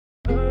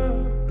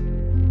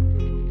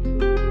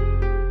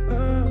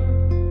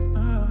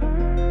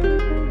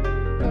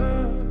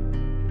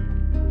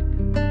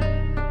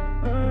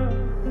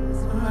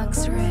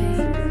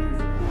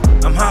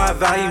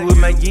value with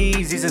my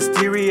Yeezys and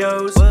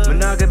stereos.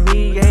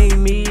 Monogamy ain't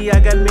me, I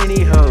got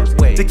many hoes.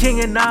 The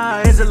king and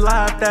I is a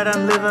life that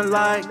I'm living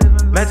like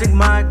Magic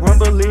Mike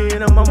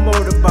rumbling on my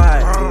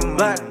motorbike.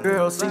 Black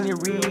girls,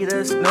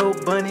 senoritas, snow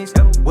bunnies,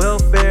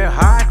 welfare,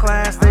 high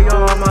class, they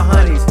all my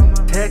honeys.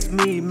 Text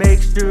me,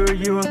 make sure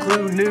you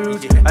include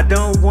news. I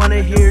don't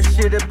wanna hear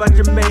shit about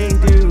your main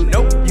dude.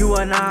 You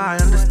and I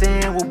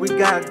understand what we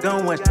got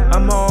going.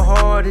 I'm all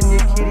hard and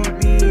your kitty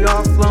be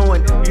all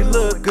flowing. You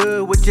look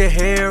good with your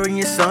hair and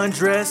your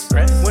sundress.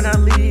 When I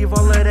leave,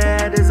 all of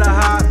that is a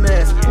hot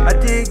mess. I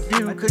dig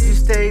you cause you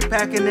stay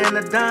packing in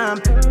a dime,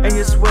 and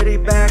your sweaty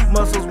back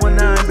muscles when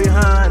I'm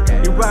behind.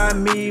 You ride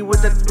me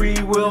with a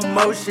 3-wheel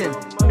motion.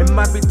 It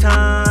might be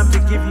time to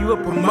give you a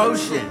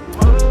promotion.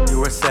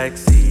 You are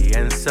sexy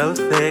and so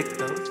thick.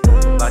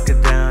 Lock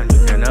it down,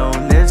 you can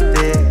own this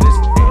dick.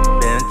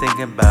 Been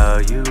thinking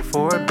about you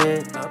for a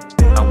bit.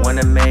 I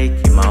wanna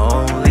make you my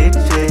only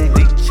chick.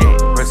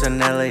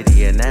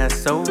 Personality and that's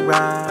so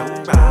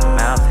right.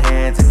 Mouth,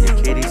 hands, and your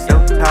kitty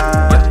so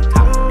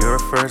tight. You're a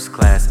first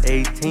class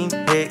 18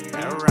 pick.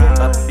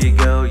 Up you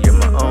go, you're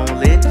my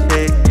only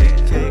chick.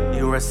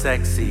 You are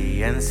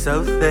sexy and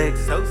so thick.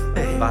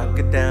 Lock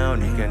it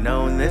down, you can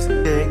own this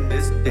dick.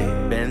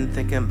 Been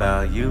thinking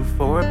about you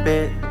for a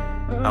bit.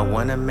 I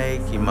wanna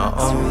make you my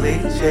only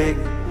chick.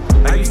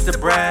 I used to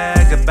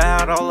brag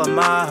about all of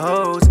my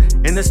hoes.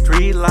 In the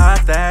street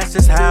life, that's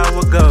just how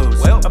it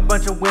goes. A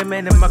bunch of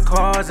women in my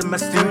cars in my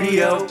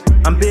studio.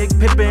 I'm big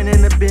pippin'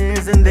 in the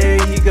Benz and there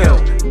you go.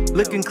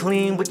 Looking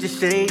clean with your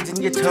shades and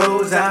your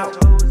toes out.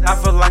 I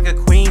feel like a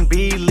queen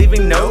bee,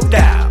 leaving no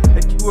doubt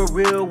that you a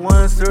real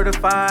one,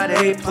 certified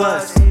A+.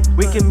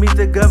 We can meet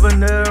the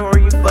governor or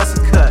you bust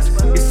a cuss.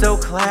 You're so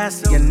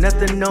classy and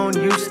nothing on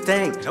you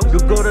stank. You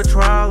go to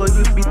trial or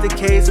you beat the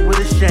case with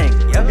a shank.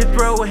 You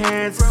throw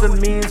hands if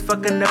it means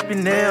fucking up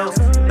your nails.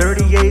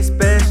 38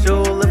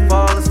 special if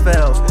all else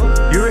fails.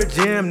 You're a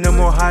gem, no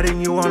more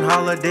hiding you on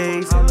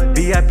holidays.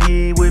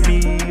 VIP with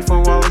me for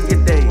all of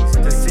your days.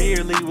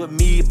 Sincerely with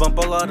me, bump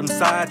all of them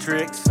side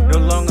tricks. No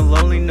longer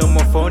lonely, no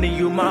more phony,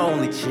 you my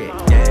only chick.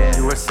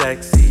 You are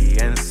sexy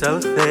and so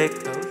thick.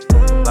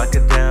 Lock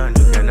it down,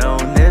 you can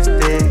own this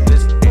dick.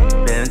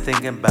 Been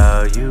thinking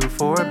about you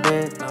for a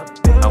bit.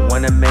 I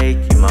wanna make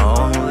you my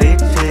only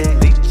chick.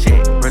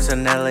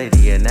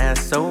 Personality and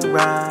that's so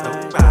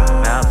right.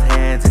 Mouth,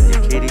 hands, and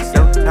your kitty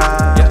so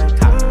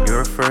tight.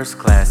 You're a first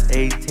class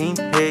 18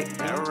 pick.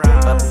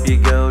 Up you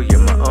go, you're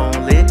my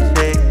only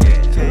chick.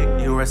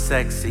 You are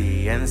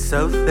sexy and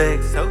so thick.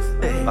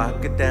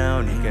 Lock it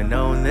down, you can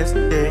own this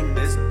dick.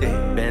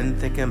 Been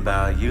thinking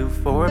about you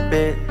for a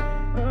bit.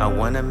 I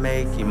wanna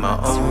make you my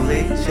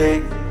only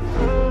chick.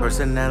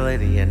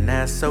 Personality and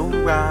that's so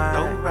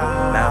right.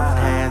 Mouth,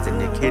 hands,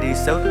 and your kitty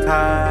so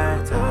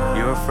tight.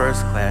 You're a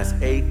first class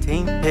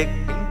 18 pick.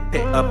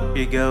 Up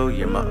you go,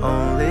 you're my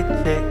only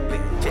chick.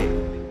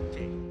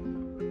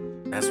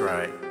 That's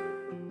right.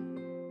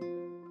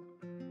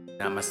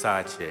 Not my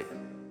side chick.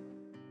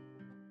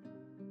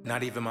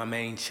 Not even my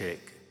main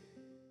chick.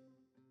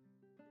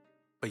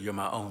 But you're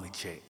my only chick.